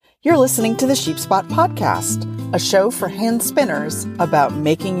You're listening to the Sheep Spot Podcast, a show for hand spinners about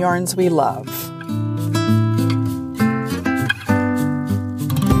making yarns we love.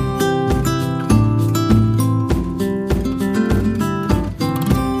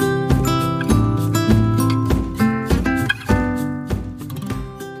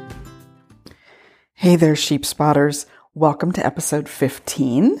 Hey there, Sheep Spotters. Welcome to episode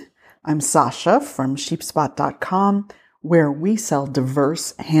 15. I'm Sasha from sheepspot.com, where we sell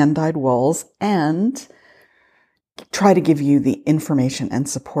diverse hand-dyed wools and try to give you the information and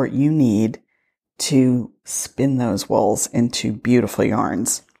support you need to spin those wools into beautiful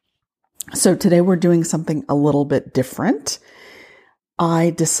yarns. So today we're doing something a little bit different. I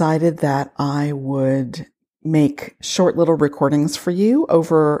decided that I would make short little recordings for you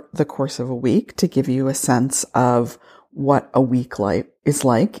over the course of a week to give you a sense of what a week is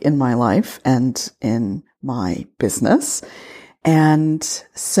like in my life and in my business. And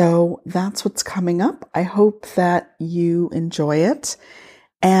so that's what's coming up. I hope that you enjoy it.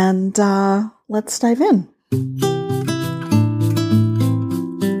 And let's dive in.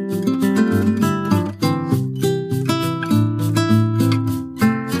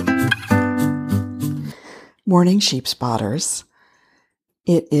 Morning, Sheep Spotters.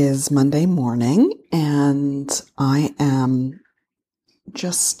 It is Monday morning, and I am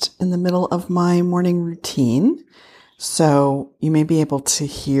just in the middle of my morning routine. So you may be able to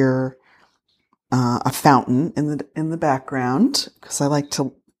hear a fountain in the background because I like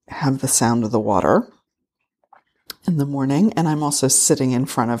to have the sound of the water in the morning. And I'm also sitting in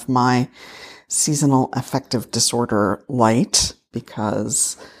front of my seasonal affective disorder light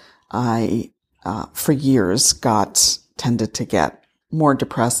because I, for years, tended to get more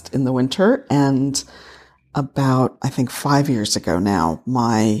depressed in the winter. And about, I think 5 years ago now,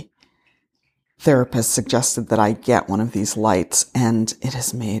 my therapist suggested that I get one of these lights, and it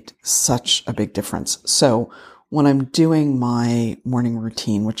has made such a big difference. So when I'm doing my morning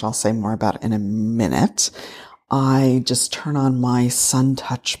routine, which I'll say more about in a minute, I just turn on my Sun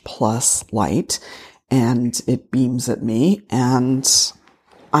Touch Plus light and it beams at me and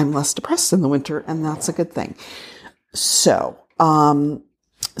I'm less depressed in the winter, and that's a good thing. So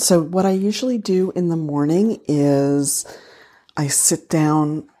what I usually do in the morning is I sit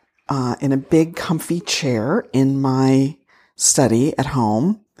down in a big comfy chair in my study at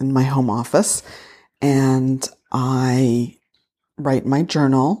home, in my home office, and I write my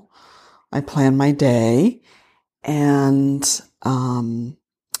journal, I plan my day, and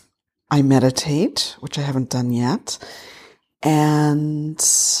I meditate, which I haven't done yet, and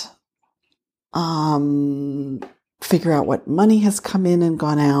figure out what money has come in and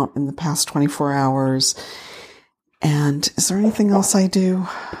gone out in the past 24 hours. And is there anything else I do?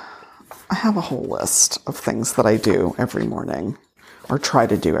 I have a whole list of things that I do every morning, or try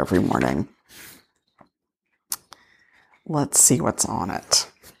to do every morning. Let's see what's on it.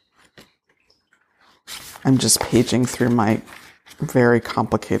 I'm just paging through my very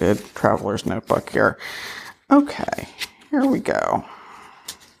complicated traveler's notebook here. Okay, here we go.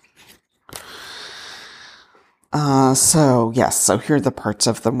 So here are the parts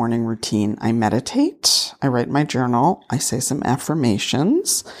of the morning routine. I meditate, I write my journal, I say some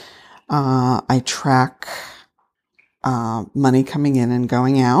affirmations, I track money coming in and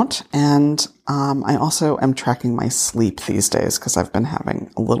going out, and I also am tracking my sleep these days because I've been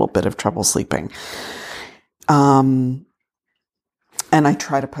having a little bit of trouble sleeping. And I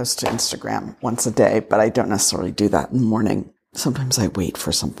try to post to Instagram once a day, but I don't necessarily do that in the morning. Sometimes I wait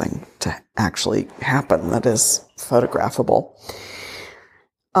for something to actually happen that is photographable.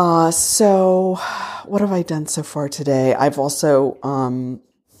 So what have I done so far today? I've also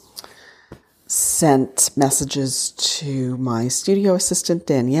sent messages to my studio assistant,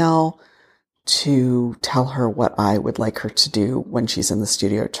 Danielle, to tell her what I would like her to do when she's in the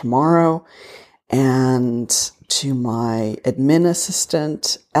studio tomorrow, and to my admin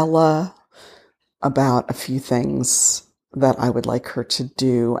assistant, Ella, about a few things that I would like her to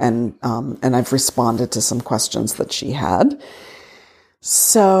do, and I've responded to some questions that she had.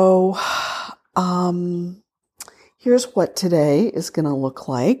 So, here's what today is going to look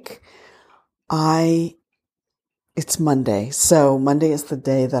like. It's Monday. So Monday is the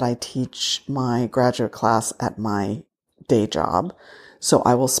day that I teach my graduate class at my day job. So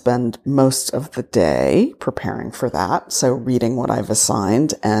I will spend most of the day preparing for that. So reading what I've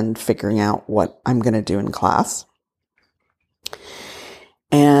assigned and figuring out what I'm going to do in class.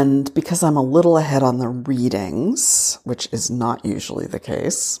 And because I'm a little ahead on the readings, which is not usually the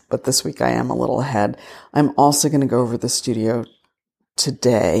case, but this week I am a little ahead, I'm also going to go over the studio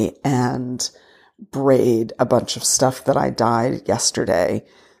today and braid a bunch of stuff that I dyed yesterday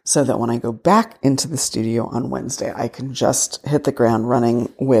so that when I go back into the studio on Wednesday, I can just hit the ground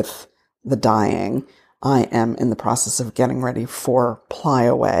running with the dyeing. I am in the process of getting ready for Ply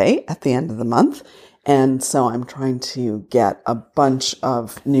Away at the end of the month. And so I'm trying to get a bunch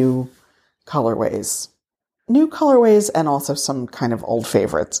of new colorways and also some kind of old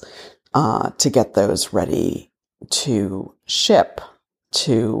favorites to get those ready to ship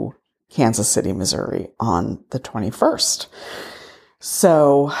to Kansas City, Missouri on the 21st.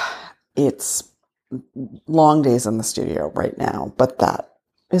 So it's long days in the studio right now, but that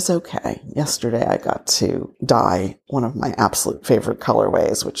is okay. Yesterday I got to dye one of my absolute favorite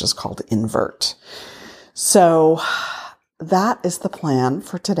colorways, which is called Invert. So that is the plan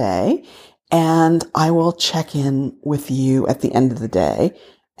for today. And I will check in with you at the end of the day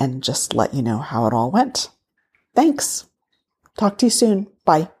and just let you know how it all went. Thanks. Talk to you soon.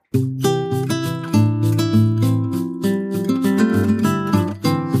 Bye.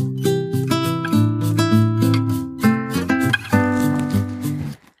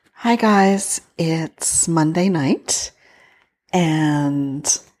 Hi guys, it's Monday night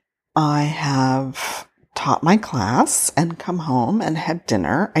and I have taught my class and come home and had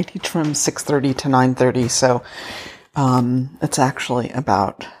dinner. I teach from 6:30 to 9:30, so it's actually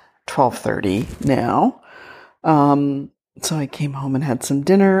about 12:30 now. So I came home and had some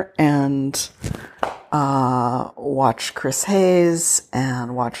dinner and watched Chris Hayes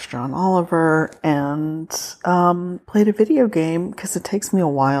and watched John Oliver and played a video game because it takes me a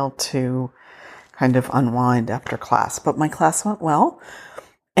while to kind of unwind after class. But my class went well,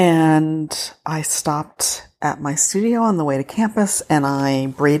 and I stopped at my studio on the way to campus and I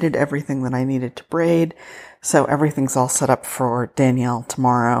braided everything that I needed to braid. So everything's all set up for Danielle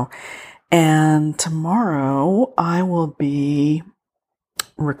tomorrow. And tomorrow I will be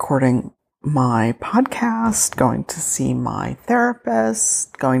recording my podcast, going to see my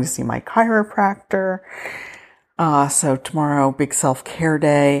therapist, going to see my chiropractor. So tomorrow, big self-care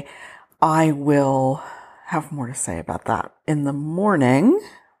day. I will have more to say about that in the morning.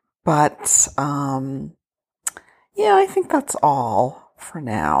 But, yeah, I think that's all for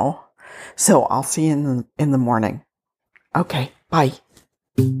now. So I'll see you in the morning. Okay, bye.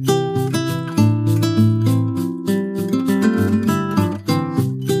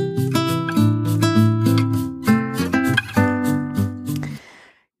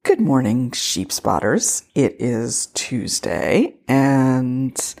 Good morning, sheep spotters. It is Tuesday,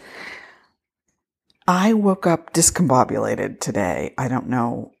 and I woke up discombobulated today. I don't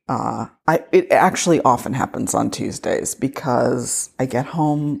know. It actually often happens on Tuesdays because I get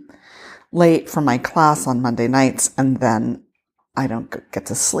home late from my class on Monday nights, and then I don't get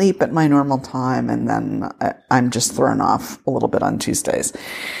to sleep at my normal time, and then I'm just thrown off a little bit on Tuesdays.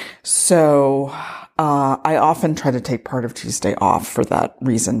 So I often try to take part of Tuesday off for that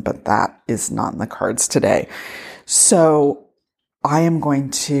reason, but that is not in the cards today. So I am going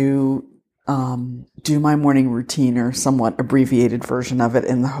to do my morning routine, or somewhat abbreviated version of it,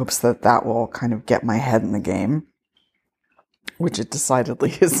 in the hopes that that will kind of get my head in the game, which it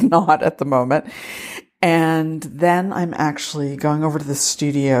decidedly is not at the moment. And then I'm actually going over to the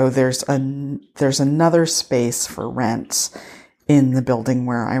studio. There's another space for rent in the building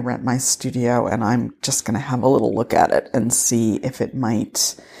where I rent my studio, and I'm just going to have a little look at it and see if it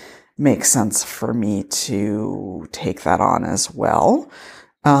might make sense for me to take that on as well.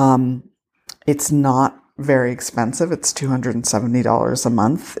 It's not very expensive. It's $270 a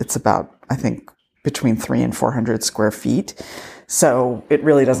month. It's about, I think, between 300 and 400 square feet. So it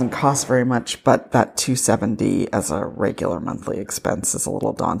really doesn't cost very much, but that $270 as a regular monthly expense is a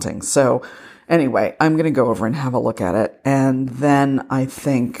little daunting. So anyway, I'm going to go over and have a look at it. And then I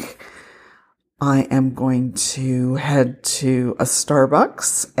think I am going to head to a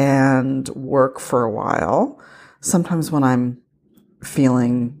Starbucks and work for a while. Sometimes when I'm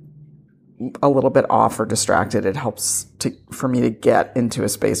feeling a little bit off or distracted, it helps for me to get into a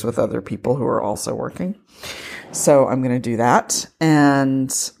space with other people who are also working. So I'm going to do that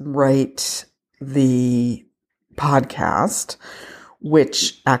and write the podcast,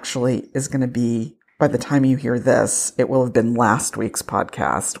 which actually is going to be, by the time you hear this, it will have been last week's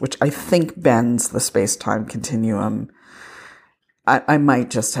podcast, which I think bends the space-time continuum. I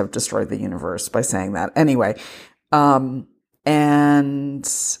might just have destroyed the universe by saying that. Anyway, and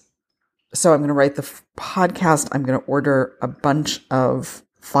so I'm going to write the podcast. I'm going to order a bunch of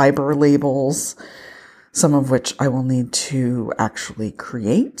fiber labels, some of which I will need to actually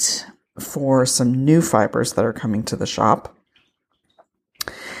create for some new fibers that are coming to the shop.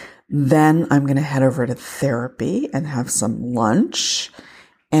 Then I'm going to head over to therapy and have some lunch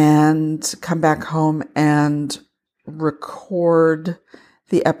and come back home and record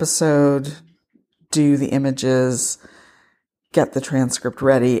the episode, do the images, get the transcript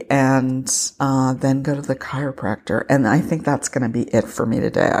ready, and then go to the chiropractor. And I think that's going to be it for me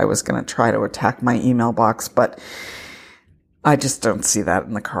today. I was going to try to attack my email box, but I just don't see that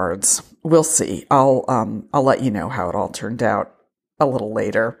in the cards. We'll see. I'll let you know how it all turned out a little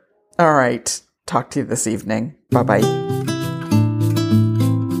later. All right. Talk to you this evening. Bye-bye.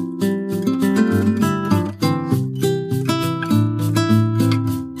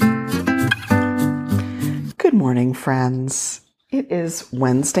 Good morning, friends. It is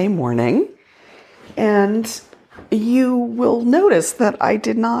Wednesday morning, and you will notice that I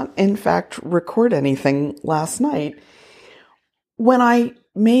did not, in fact, record anything last night. When I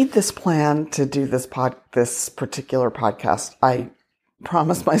made this plan to do this particular podcast, I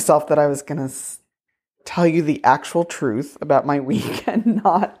promised myself that I was going to tell you the actual truth about my week and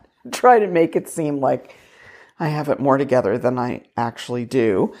not try to make it seem like I have it more together than I actually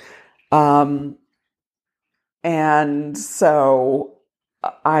do. And so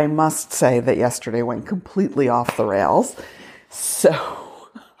I must say that yesterday went completely off the rails. So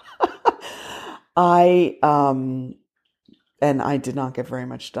I did not get very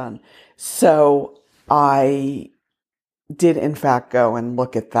much done. So I did, in fact, go and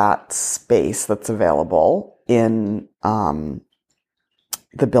look at that space that's available in the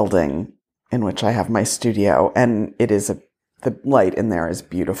building in which I have my studio. And the light in there is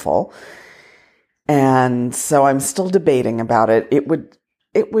beautiful. And so I'm still debating about it. It would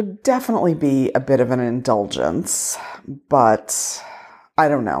definitely be a bit of an indulgence, but I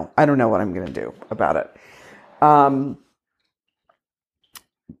don't know. I don't know what I'm going to do about it.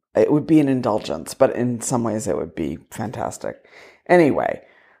 It would be an indulgence, but in some ways it would be fantastic. Anyway,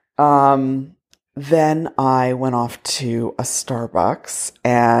 then I went off to a Starbucks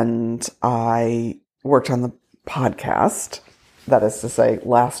and I worked on the podcast. That is to say,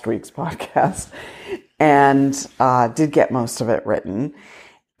 last week's podcast, and did get most of it written,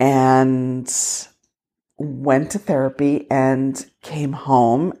 and went to therapy and came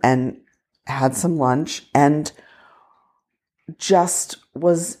home and had some lunch and just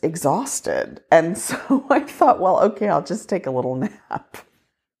was exhausted. And so I thought, well, okay, I'll just take a little nap.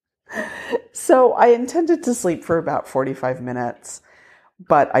 So I intended to sleep for about 45 minutes.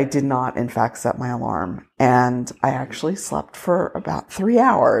 But I did not, in fact, set my alarm. And I actually slept for about 3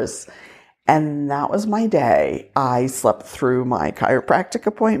 hours. And that was my day. I slept through my chiropractic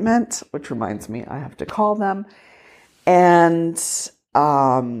appointment, which reminds me I have to call them. And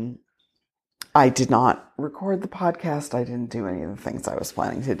I did not record the podcast. I didn't do any of the things I was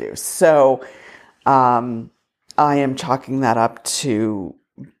planning to do. So I am chalking that up to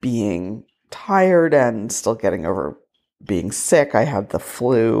being tired and still getting over being sick. I had the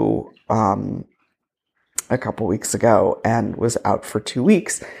flu a couple weeks ago and was out for 2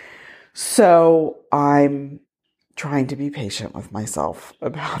 weeks. So I'm trying to be patient with myself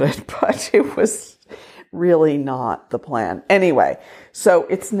about it, but it was really not the plan. Anyway, so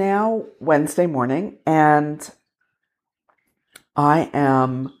it's now Wednesday morning and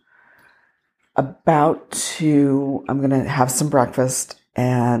I'm going to have some breakfast,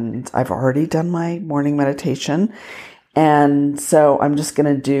 and I've already done my morning meditation. And so I'm just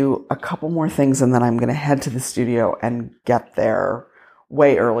going to do a couple more things, and then I'm going to head to the studio and get there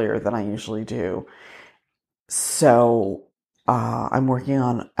way earlier than I usually do. So I'm working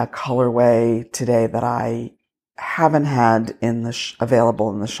on a colorway today that I haven't had in the available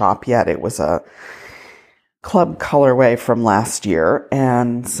in the shop yet. It was a club colorway from last year,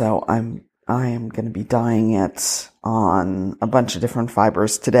 and so I am going to be dyeing it on a bunch of different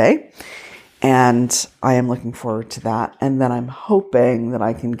fibers today. And I am looking forward to that. And then I'm hoping that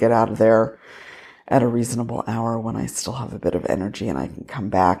I can get out of there at a reasonable hour when I still have a bit of energy and I can come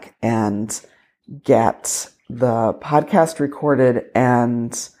back and get the podcast recorded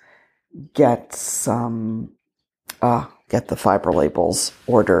and get the fiber labels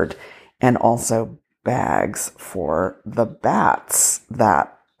ordered, and also bags for the bats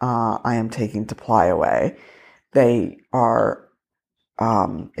that I am taking to Plyaway. They are,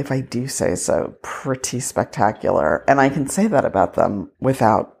 if I do say so, pretty spectacular. And I can say that about them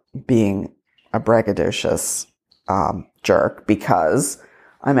without being a braggadocious jerk, because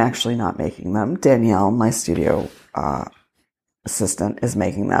I'm actually not making them. Danielle, my studio assistant, is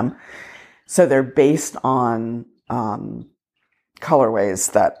making them. So they're based on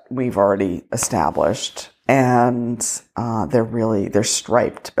colorways that we've already established. And they're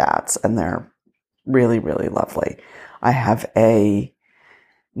striped bats, and they're really, really lovely. I have a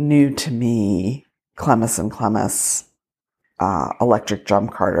new to me Clemis and Clemis electric drum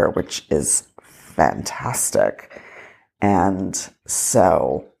carder, which is fantastic. And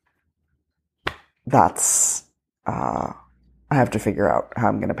so that's, I have to figure out how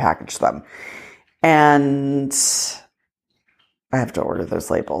I'm going to package them. And I have to order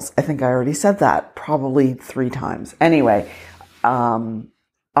those labels. I think I already said that probably 3 times. Anyway, I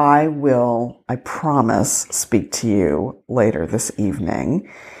promise, speak to you later this evening.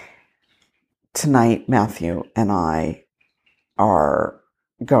 Tonight, Matthew and I are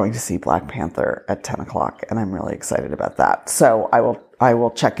going to see Black Panther at 10 o'clock, and I'm really excited about that. So I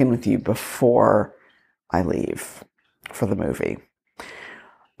will check in with you before I leave for the movie.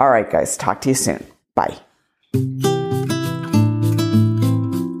 All right, guys, talk to you soon. Bye.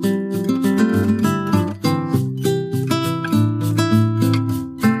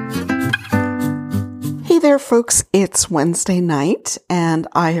 Hey there, folks. It's Wednesday night, and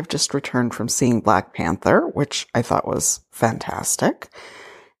I have just returned from seeing Black Panther, which I thought was fantastic.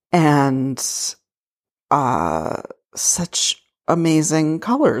 And such amazing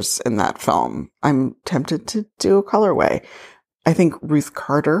colors in that film. I'm tempted to do a colorway. I think Ruth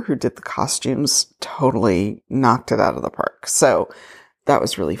Carter, who did the costumes, totally knocked it out of the park. So that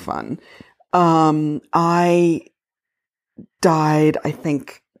was really fun. I dyed, I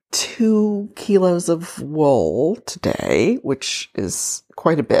think, 2 kilos of wool today, which is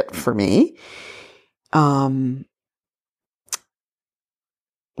quite a bit for me.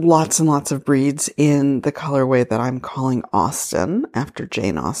 Lots and lots of breeds in the colorway that I'm calling Austen, after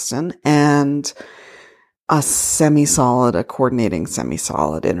Jane Austen, and a semi-solid, a coordinating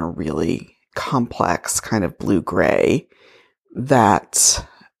semi-solid in a really complex kind of blue-gray that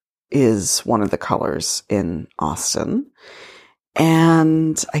is one of the colors in Austen.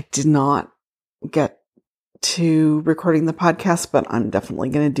 And I did not get to recording the podcast, but I'm definitely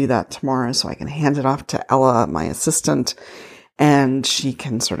going to do that tomorrow so I can hand it off to Ella, my assistant, and she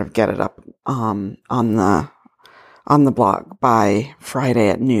can sort of get it up on the blog by Friday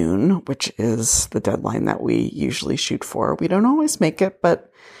at noon, which is the deadline that we usually shoot for. We don't always make it,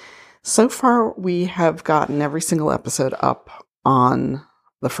 but so far we have gotten every single episode up on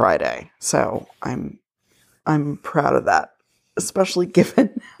the Friday. So I'm proud of that, especially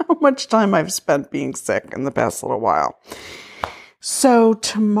given how much time I've spent being sick in the past little while. So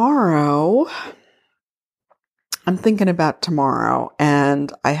tomorrow, I'm thinking about tomorrow,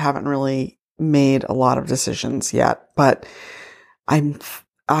 and I haven't really made a lot of decisions yet, but I'm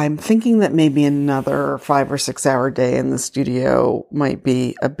thinking that maybe another 5 or 6 hour day in the studio might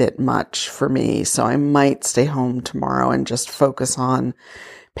be a bit much for me. So I might stay home tomorrow and just focus on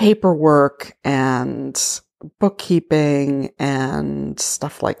paperwork and bookkeeping and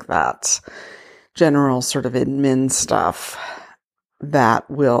stuff like that. General sort of admin stuff that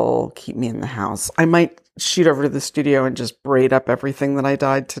will keep me in the house. I might shoot over to the studio and just braid up everything that I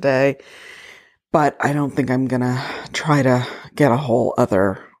dyed today, but I don't think I'm going to try to get a whole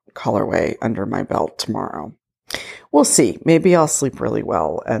other colorway under my belt tomorrow. We'll see. Maybe I'll sleep really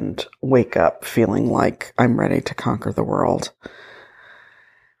well and wake up feeling like I'm ready to conquer the world.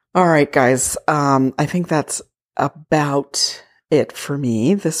 All right, guys. I think that's about it for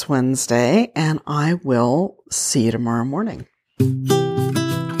me this Wednesday, and I will see you tomorrow morning.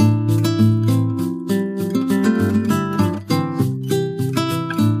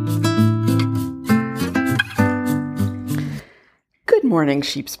 Good morning,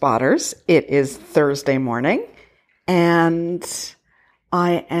 sheep spotters. It is Thursday morning, and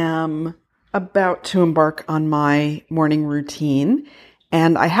I am about to embark on my morning routine,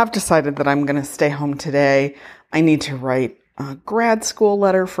 and I have decided that I'm going to stay home today. I need to write a grad school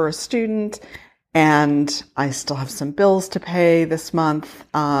letter for a student, and I still have some bills to pay this month.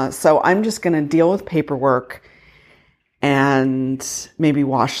 So I'm just going to deal with paperwork and maybe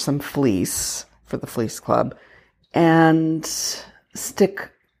wash some fleece for the Fleece Club and stick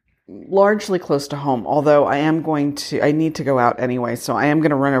largely close to home. Although I need to go out anyway. So I am going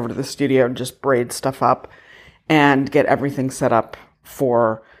to run over to the studio and just braid stuff up and get everything set up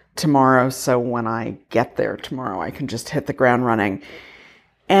for tomorrow. So when I get there tomorrow, I can just hit the ground running.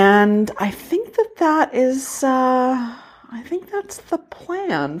 And I think that's the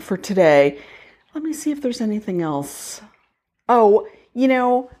plan for today. Let me see if there's anything else. Oh,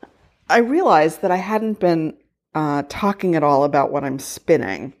 I realized that I hadn't been talking at all about what I'm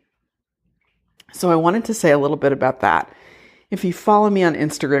spinning. So I wanted to say a little bit about that. If you follow me on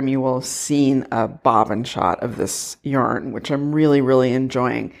Instagram, you will have seen a bobbin shot of this yarn, which I'm really, really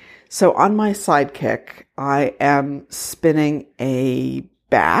enjoying. So on my Sidekick, I am spinning a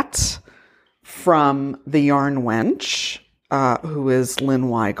bat from the Yarn Wench, who is Lynn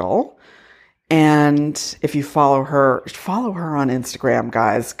Weigel. And if you follow her on Instagram,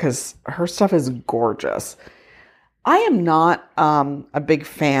 guys, because her stuff is gorgeous. I am not a big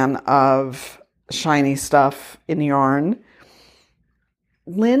fan of shiny stuff in yarn.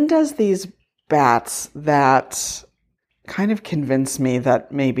 Lynn does these bats that kind of convince me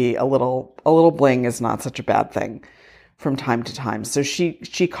that maybe a little bling is not such a bad thing from time to time. So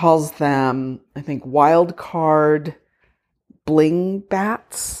she calls them, I think, wild card bling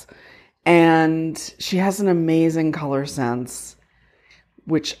bats. And she has an amazing color sense,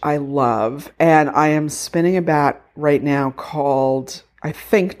 which I love. And I am spinning a bat right now called, I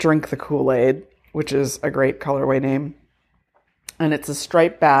think, Drink the Kool-Aid, which is a great colorway name. And it's a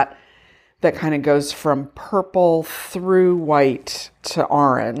striped bat that kind of goes from purple through white to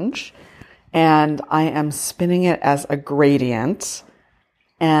orange. And I am spinning it as a gradient.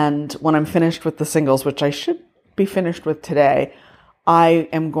 And when I'm finished with the singles, which I should be finished with today, I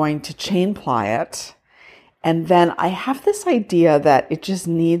am going to chain ply it. And then I have this idea that it just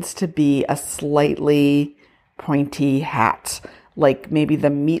needs to be a slightly pointy hat, like maybe the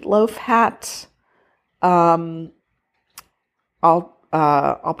meatloaf hat. I'll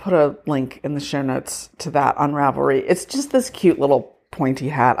put a link in the show notes to that on Ravelry. It's just this cute little pointy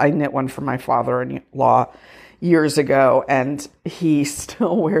hat. I knit one for my father-in-law years ago, and he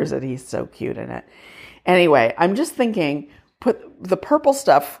still wears it. He's so cute in it. Anyway, I'm just thinking, put the purple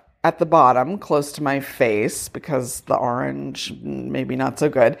stuff at the bottom close to my face because the orange maybe not so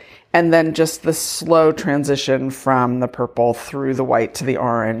good. And then just the slow transition from the purple through the white to the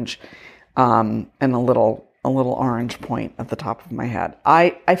orange, and a little orange point at the top of my head.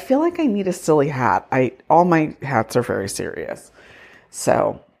 I feel like I need a silly hat. All my hats are very serious.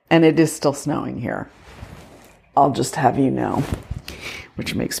 So, and it is still snowing here. I'll just have you know,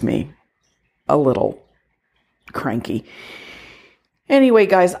 which makes me a little cranky. Anyway,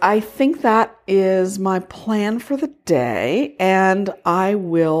 guys, I think that is my plan for the day, and I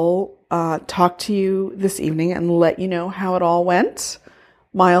will talk to you this evening and let you know how it all went.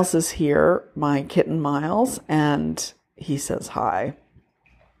 Miles is here, my kitten Miles, and he says hi.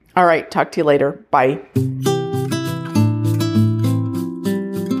 All right, talk to you later. Bye.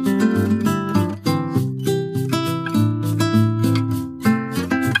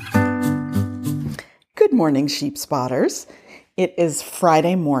 Good morning, sheep spotters. It is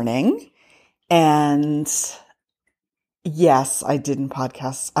Friday morning, and yes, I didn't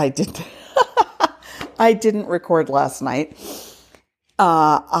podcast. I didn't record last night.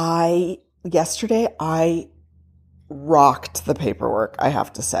 Yesterday I rocked the paperwork, I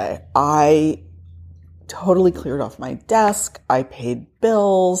have to say. I totally cleared off my desk. I paid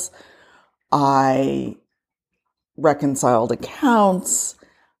bills. I reconciled accounts.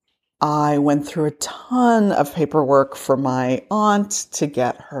 I went through a ton of paperwork for my aunt to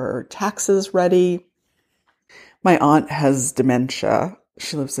get her taxes ready. My aunt has dementia.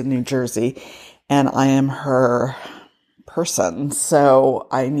 She lives in New Jersey, and I am her person. So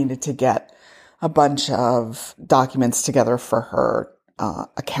I needed to get a bunch of documents together for her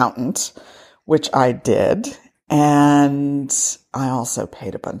accountant, which I did. And I also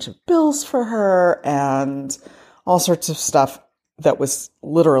paid a bunch of bills for her and all sorts of stuff that was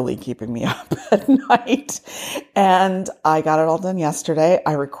literally keeping me up at night. And I got it all done yesterday.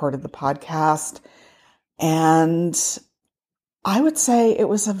 I recorded the podcast, and I would say it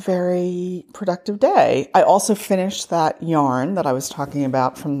was a very productive day. I also finished that yarn that I was talking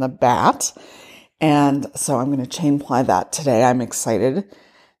about from the bat. And so I'm going to chain ply that today. I'm excited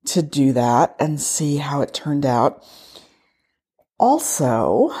to do that and see how it turned out.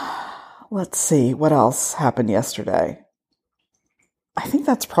 Also, let's see what else happened yesterday. I think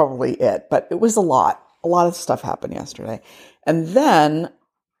that's probably it, but it was a lot. A lot of stuff happened yesterday. And then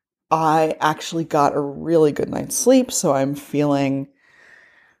I actually got a really good night's sleep, so I'm feeling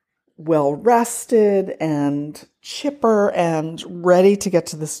well rested and chipper and ready to get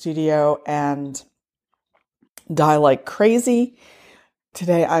to the studio and dye like crazy.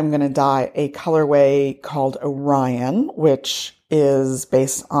 Today I'm going to dye a colorway called Orion, which is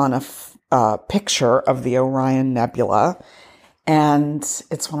based on a picture of the Orion Nebula. And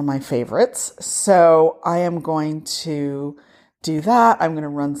it's one of my favorites. So I am going to do that. I'm going to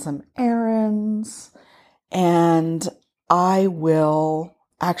run some errands, and I will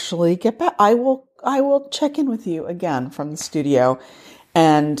actually get back. I will check in with you again from the studio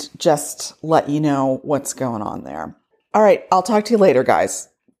and just let you know what's going on there. All right. I'll talk to you later, guys.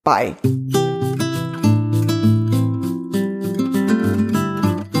 Bye.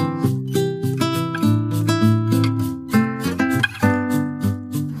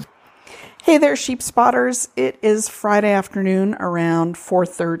 Hey there, sheep spotters. It is Friday afternoon around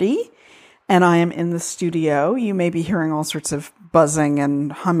 4:30, and I am in the studio. You may be hearing all sorts of buzzing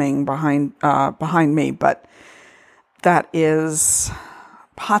and humming behind me, but that is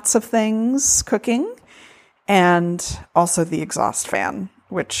pots of things cooking, and also the exhaust fan,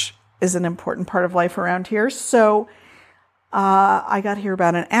 which is an important part of life around here. So I got here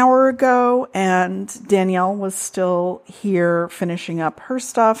about an hour ago, and Danielle was still here finishing up her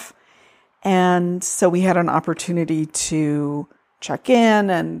stuff. And so we had an opportunity to check in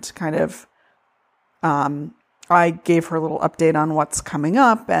and kind of, I gave her a little update on what's coming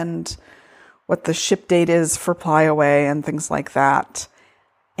up and what the ship date is for Flyaway and things like that.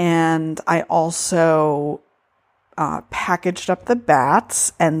 And I also packaged up the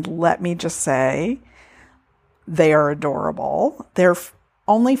bats, and let me just say, they are adorable. They're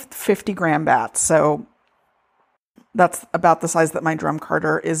only 50-gram bats, so that's about the size that my drum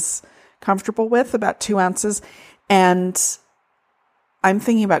carder is comfortable with, about 2 ounces. And I'm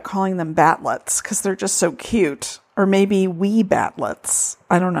thinking about calling them batlets because they're just so cute. Or maybe wee batlets.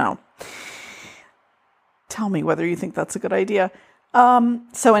 I don't know. Tell me whether you think that's a good idea.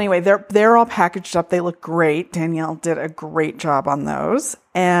 So anyway, they're all packaged up. They look great. Danielle did a great job on those.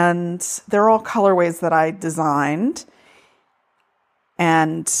 And they're all colorways that I designed.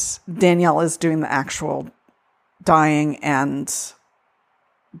 And Danielle is doing the actual dyeing and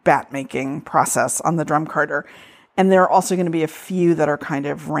bat making process on the drum carder. And there are also going to be a few that are kind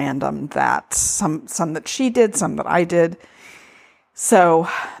of random, that some that she did, some that I did. So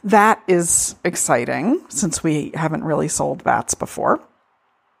that is exciting since we haven't really sold bats before.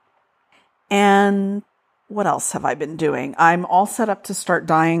 And what else have I been doing? I'm all set up to start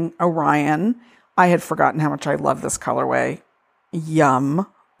dyeing Orion. I had forgotten how much I love this colorway. Yum.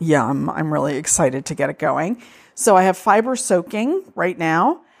 I'm really excited to get it going. So I have fiber soaking right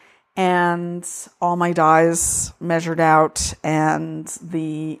now, and all my dyes measured out and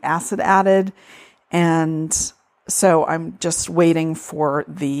the acid added. And so I'm just waiting for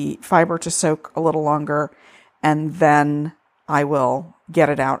the fiber to soak a little longer, and then I will get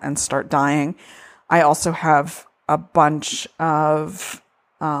it out and start dyeing. I also have a batch of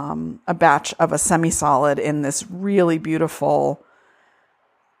a semi-solid in this really beautiful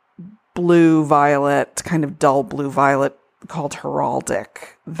blue violet, kind of dull blue violet called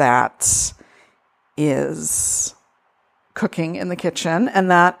Heraldic, that is cooking in the kitchen.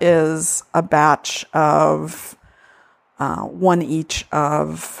 And that is a batch of one each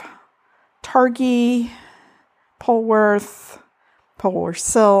of Targhee, Polworth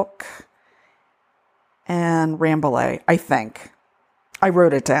Silk, and Rambouillet, I think. I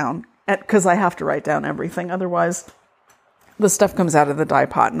wrote it down because I have to write down everything. Otherwise, the stuff comes out of the dye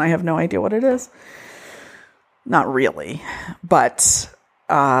pot and I have no idea what it is. Not really, but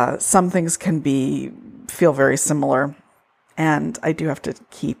some things can feel very similar, and I do have to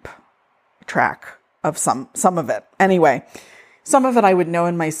keep track of some of it. Anyway, some of it I would know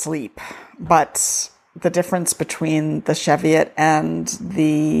in my sleep, but the difference between the Cheviot and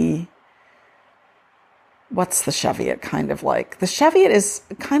what's the Cheviot kind of like? The Cheviot is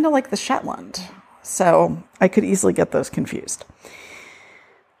kind of like the Shetland, so I could easily get those confused.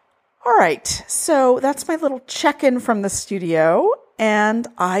 All right, so that's my little check-in from the studio, and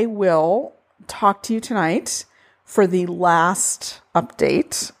I will talk to you tonight for the last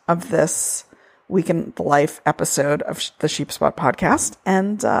update of this Week in the Life episode of the Sheep Spot podcast,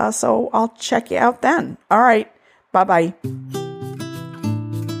 and so I'll check you out then. All right, bye-bye.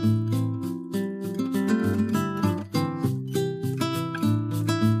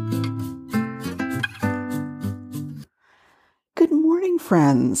 Good morning,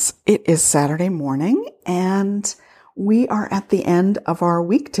 friends. It is Saturday morning, and we are at the end of our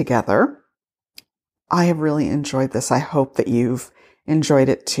week together. I have really enjoyed this. I hope that you've enjoyed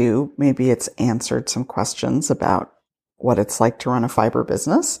it too. Maybe it's answered some questions about what it's like to run a fiber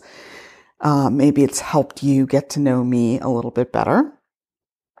business. Maybe it's helped you get to know me a little bit better.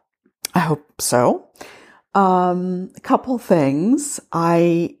 I hope so. A couple things.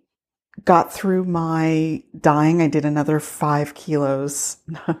 I got through my dyeing. I did another 5 kilos.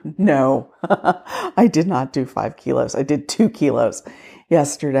 No, I did not do 5 kilos. I did 2 kilos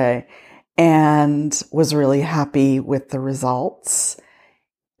yesterday and was really happy with the results.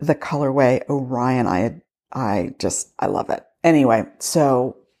 The colorway Orion, I love it. Anyway,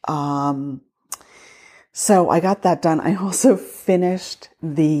 so I got that done. I also finished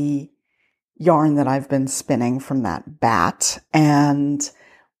the yarn that I've been spinning from that bat, and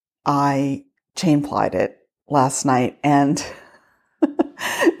I chain plied it last night, and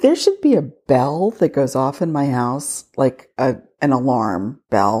there should be a bell that goes off in my house, like an alarm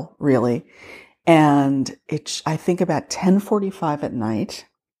bell, really. And I think about 10:45 at night,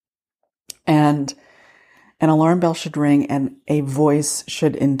 and an alarm bell should ring and a voice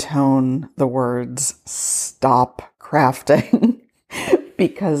should intone the words, "Stop crafting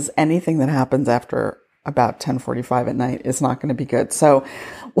because anything that happens after about 10:45 at night is not going to be good. So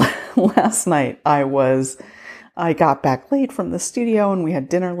last night I got back late from the studio and we had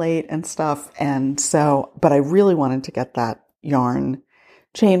dinner late and stuff. And so, but I really wanted to get that yarn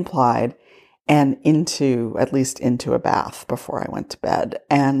chain plied and at least into a bath before I went to bed.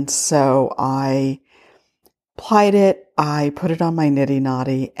 And so I plied it, I put it on my Niddy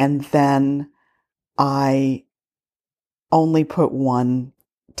Noddy, and then I only put one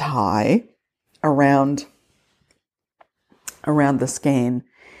tie around the skein,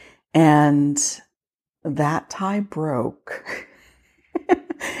 and that tie broke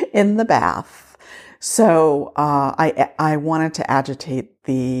in the bath. So I wanted to agitate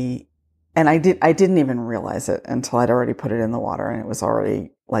and I didn't even realize it until I'd already put it in the water and it was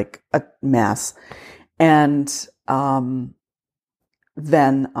already like a mess. And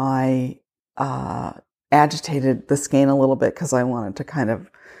then I agitated the skein a little bit because I wanted to kind of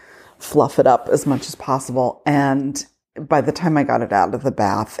fluff it up as much as possible. And by the time I got it out of the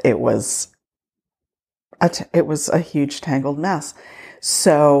bath, it was a huge tangled mess.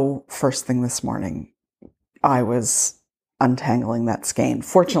 So first thing this morning, I was untangling that skein.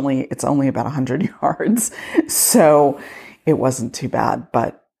 Fortunately, it's only about 100 yards, so it wasn't too bad.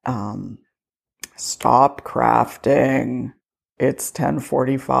 But stop crafting. It's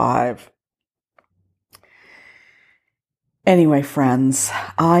 10:45. Anyway, friends,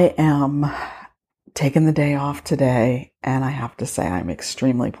 I am taking the day off today, and I have to say I'm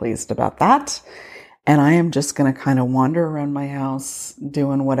extremely pleased about that. And I am just going to kind of wander around my house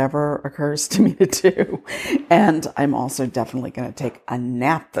doing whatever occurs to me to do. And I'm also definitely going to take a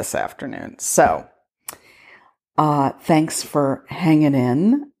nap this afternoon. So thanks for hanging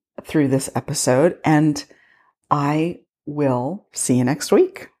in through this episode. And I will see you next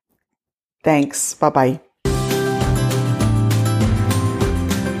week. Thanks. Bye-bye.